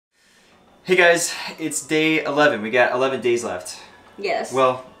Hey guys, it's day 11. We got 11 days left. Yes.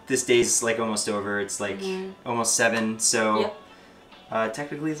 Well, this day's like almost over. It's like almost 7, so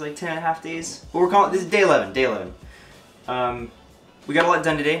technically it's like 10 and a half days. But we're calling this is day 11. Day 11. We got a lot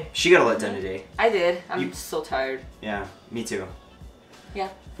done today. She got a lot done today. I did. I'm so tired. Yeah, me too. Yeah.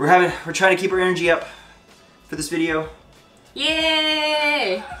 We're trying to keep our energy up for this video.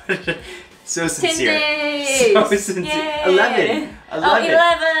 Yay! So sincere. 10 days. So sincere. Yay. 11. Oh,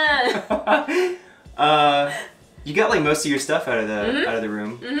 11. You got like most of your stuff out of the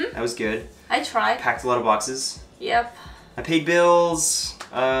room. That was good. I tried. Packed a lot of boxes. Yep. I paid bills,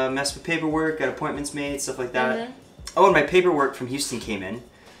 messed with paperwork, got appointments made, stuff like that. Oh, and my paperwork from Houston came in,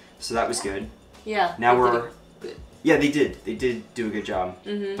 so that was good. Yeah. Now we're good. Yeah, they did. They did do a good job.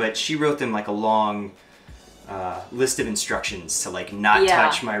 But she wrote them like a long list of instructions to like not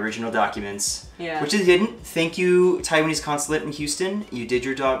touch my original documents. Yeah. Which they didn't. Thank you, Taiwanese consulate in Houston. You did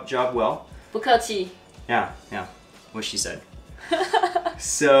your job well. 不客气. Yeah, what she said.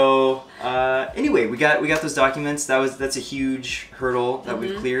 So anyway, we got those documents. That's a huge hurdle that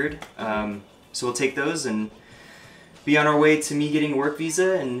we've cleared. So we'll take those and be on our way to me getting a work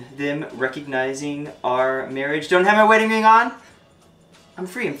visa and them recognizing our marriage. Don't have my wedding ring on. I'm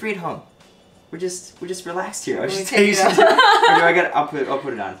free at home. We're just relaxed here. I was just saying. I'll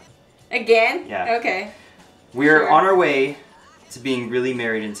put it on. Again? Yeah. Okay. We're on our way to being really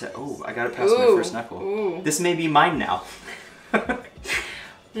married into. Oh, I gotta pass my first knuckle. Ooh. This may be mine now.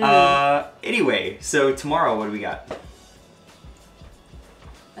 Anyway, so tomorrow, what do we got?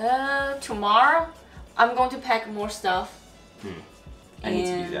 Tomorrow, I'm going to pack more stuff. I need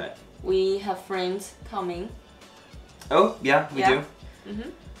to do that. We have friends coming. Oh, yeah, we do.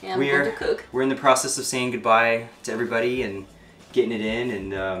 Yeah, I'm going to cook. We're in the process of saying goodbye to everybody and getting it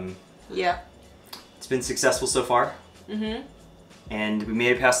in, and yeah. It's been successful so far. And we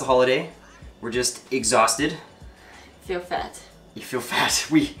made it past the holiday. We're just exhausted. Feel fat. You feel fat.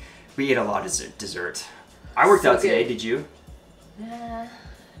 We ate a lot of dessert. I worked out today. Did you?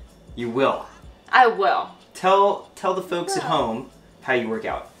 You will. I will. Tell the folks at home how you work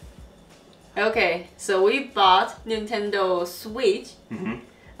out. Okay, so we bought Nintendo Switch.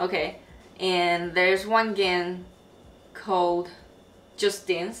 Okay, and there's one game called Just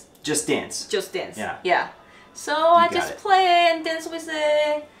Dance. Just Dance. Just Dance. Yeah. Yeah. So I just play and dance with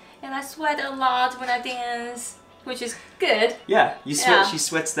it, and I sweat a lot when I dance, which is good. Yeah, you sweat. Yeah. She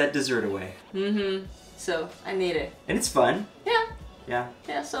sweats that dessert away. So I need it. And it's fun. Yeah. Yeah.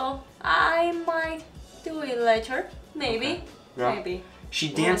 Yeah. So I might do it later. Maybe. Okay. Yeah. Maybe. She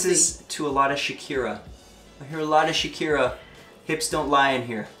dances to a lot of Shakira. I hear a lot of Shakira. Hips don't lie in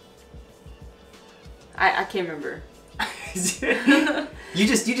here. I can't remember. You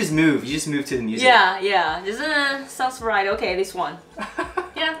just move. You just move to the music. Yeah. This sounds right. Okay, this one.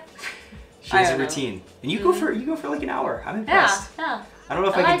 Yeah. She has a routine, and you go for like an hour. I'm impressed. Yeah. I don't know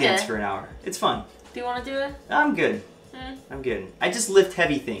if I can dance for an hour. It's fun. Do you want to do it? I'm good. I'm good. I just lift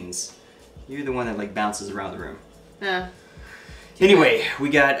heavy things. You're the one that like bounces around the room. Yeah. Anyway, we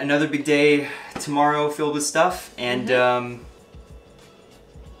got another big day tomorrow filled with stuff, and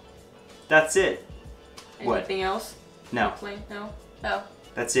that's it. Anything else? No. No. Oh.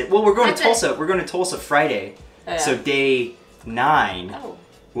 That's it. Well, we're going to Tulsa. We're going to Tulsa Friday. Oh, yeah. So day 9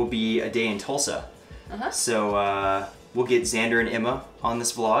 will be a day in Tulsa. So we'll get Xander and Emma on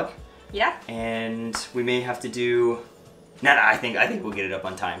this vlog. Yeah. And we may have to do. No, I think we'll get it up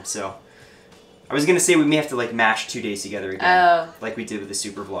on time. So I was gonna say we may have to like mash 2 days together again, like we did with the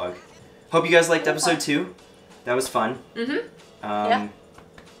super vlog. Hope you guys liked episode 2. That was fun. Yeah.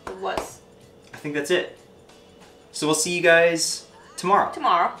 It was. I think that's it. So we'll see you guys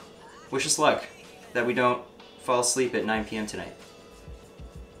tomorrow. Wish us luck that we don't fall asleep at 9 p.m. tonight.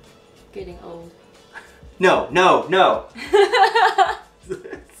 Getting old. No.